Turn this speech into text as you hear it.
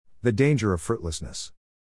The danger of fruitlessness.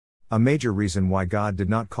 A major reason why God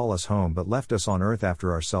did not call us home but left us on earth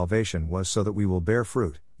after our salvation was so that we will bear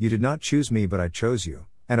fruit. You did not choose me but I chose you,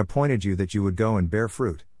 and appointed you that you would go and bear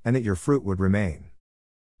fruit, and that your fruit would remain.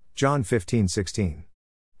 John 15:16.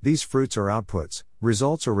 These fruits are outputs,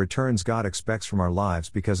 results or returns God expects from our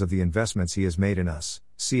lives because of the investments He has made in us.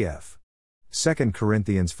 Cf. 2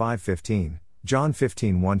 Corinthians 5:15, John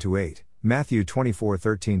 15:1-8, Matthew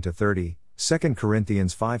 24:13-30, 2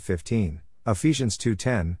 Corinthians 5:15, Ephesians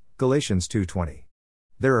 2:10, Galatians 2:20.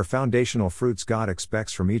 There are foundational fruits God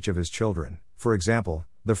expects from each of His children, for example,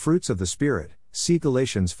 the fruits of the Spirit, see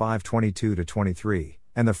Galatians 5:22-23,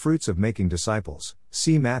 and the fruits of making disciples,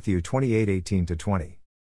 see Matthew 28:18-20.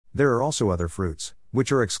 There are also other fruits,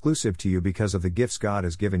 which are exclusive to you because of the gifts God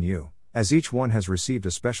has given you. As each one has received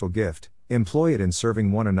a special gift, employ it in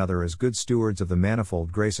serving one another as good stewards of the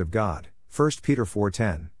manifold grace of God. 1 Peter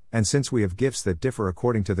 4:10. And since we have gifts that differ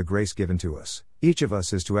according to the grace given to us, each of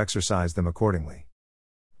us is to exercise them accordingly.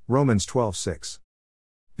 Romans 12:6.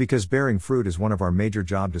 Because bearing fruit is one of our major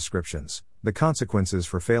job descriptions, the consequences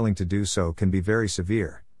for failing to do so can be very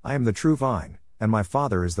severe. I am the true vine, and my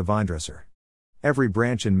Father is the vinedresser. Every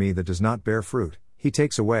branch in me that does not bear fruit, He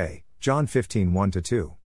takes away. John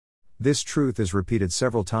 15:1-2. This truth is repeated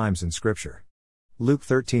several times in Scripture. Luke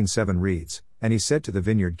 13:7 reads, And He said to the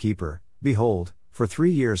vineyard keeper, Behold, for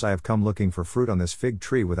 3 years I have come looking for fruit on this fig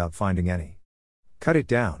tree without finding any. Cut it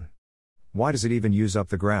down. Why does it even use up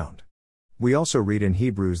the ground? We also read in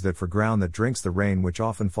Hebrews that for ground that drinks the rain which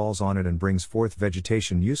often falls on it and brings forth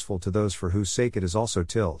vegetation useful to those for whose sake it is also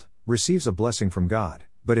tilled, receives a blessing from God,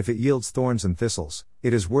 but if it yields thorns and thistles,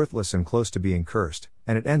 it is worthless and close to being cursed,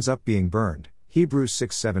 and it ends up being burned. Hebrews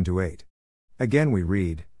 6:7-8. Again we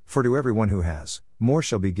read, For to everyone who has, more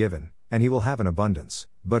shall be given, and he will have an abundance,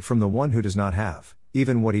 but from the one who does not have,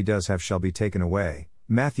 even what he does have shall be taken away.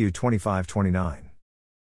 Matthew 25:29.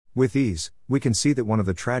 With these, we can see that one of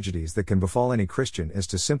the tragedies that can befall any Christian is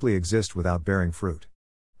to simply exist without bearing fruit.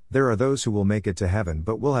 There are those who will make it to heaven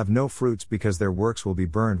but will have no fruits because their works will be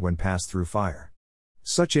burned when passed through fire.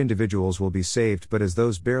 Such individuals will be saved but as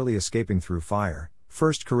those barely escaping through fire.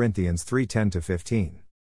 1 Corinthians 3:10-15.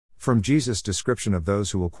 From Jesus' description of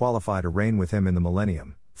those who will qualify to reign with Him in the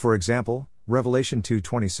millennium, for example, Revelation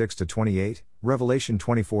 2:26-28, Revelation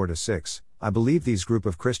 24:6, I believe these group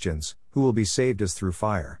of Christians, who will be saved as through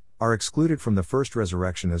fire, are excluded from the first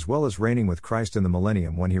resurrection as well as reigning with Christ in the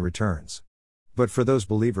millennium when He returns. But for those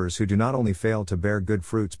believers who do not only fail to bear good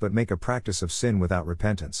fruits but make a practice of sin without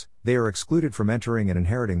repentance, they are excluded from entering and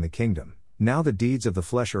inheriting the kingdom. Now the deeds of the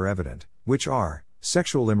flesh are evident, which are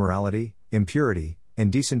sexual immorality, impurity,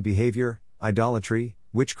 indecent behavior, idolatry,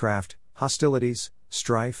 witchcraft, hostilities,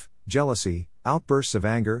 strife, jealousy, outbursts of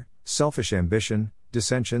anger, selfish ambition,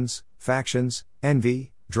 dissensions, factions,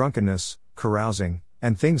 envy, drunkenness, carousing,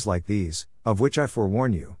 and things like these, of which I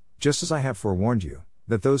forewarn you, just as I have forewarned you,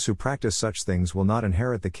 that those who practice such things will not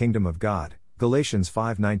inherit the kingdom of God. Galatians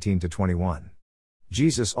 5:19-21.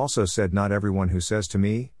 Jesus also said, Not everyone who says to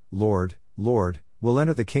me, Lord, Lord, will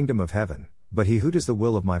enter the kingdom of heaven, but he who does the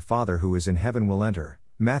will of my Father who is in heaven will enter.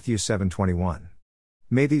 Matthew 7:21.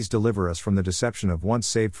 May these deliver us from the deception of once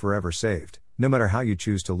saved forever saved, no matter how you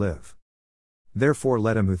choose to live. Therefore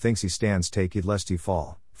let him who thinks he stands take heed lest he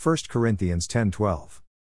fall. 1 Corinthians 10:12.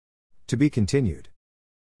 To be continued.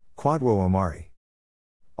 Kwadwo Omari.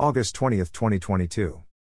 August 20, 2022.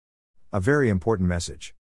 A very important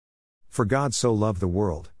message. For God so loved the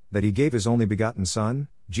world, that He gave His only begotten Son,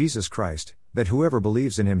 Jesus Christ, that whoever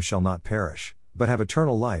believes in Him shall not perish, but have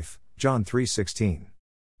eternal life. John 3:16.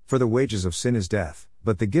 For the wages of sin is death,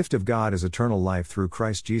 but the gift of God is eternal life through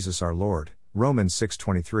Christ Jesus our Lord. Romans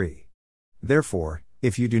 6:23. Therefore,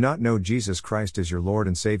 if you do not know Jesus Christ as your Lord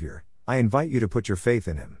and Savior, I invite you to put your faith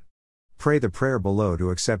in Him. Pray the prayer below to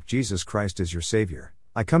accept Jesus Christ as your Savior.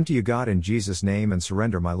 I come to you, God, in Jesus' name and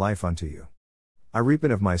surrender my life unto you. I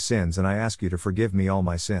repent of my sins and I ask you to forgive me all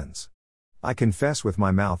my sins. I confess with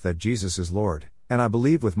my mouth that Jesus is Lord, and I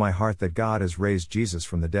believe with my heart that God has raised Jesus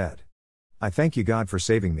from the dead. I thank you, God, for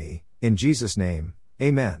saving me, in Jesus' name,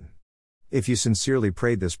 Amen. If you sincerely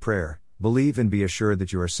prayed this prayer, believe and be assured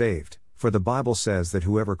that you are saved, for the Bible says that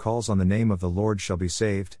whoever calls on the name of the Lord shall be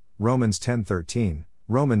saved. Romans 10:13,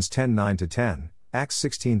 Romans 10:9-10, Acts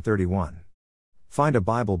 16:31. Find a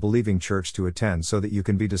Bible-believing church to attend so that you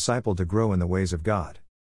can be discipled to grow in the ways of God.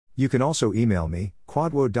 You can also email me,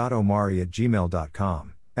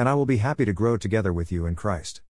 kwadwo.omari@gmail.com, and I will be happy to grow together with you in Christ.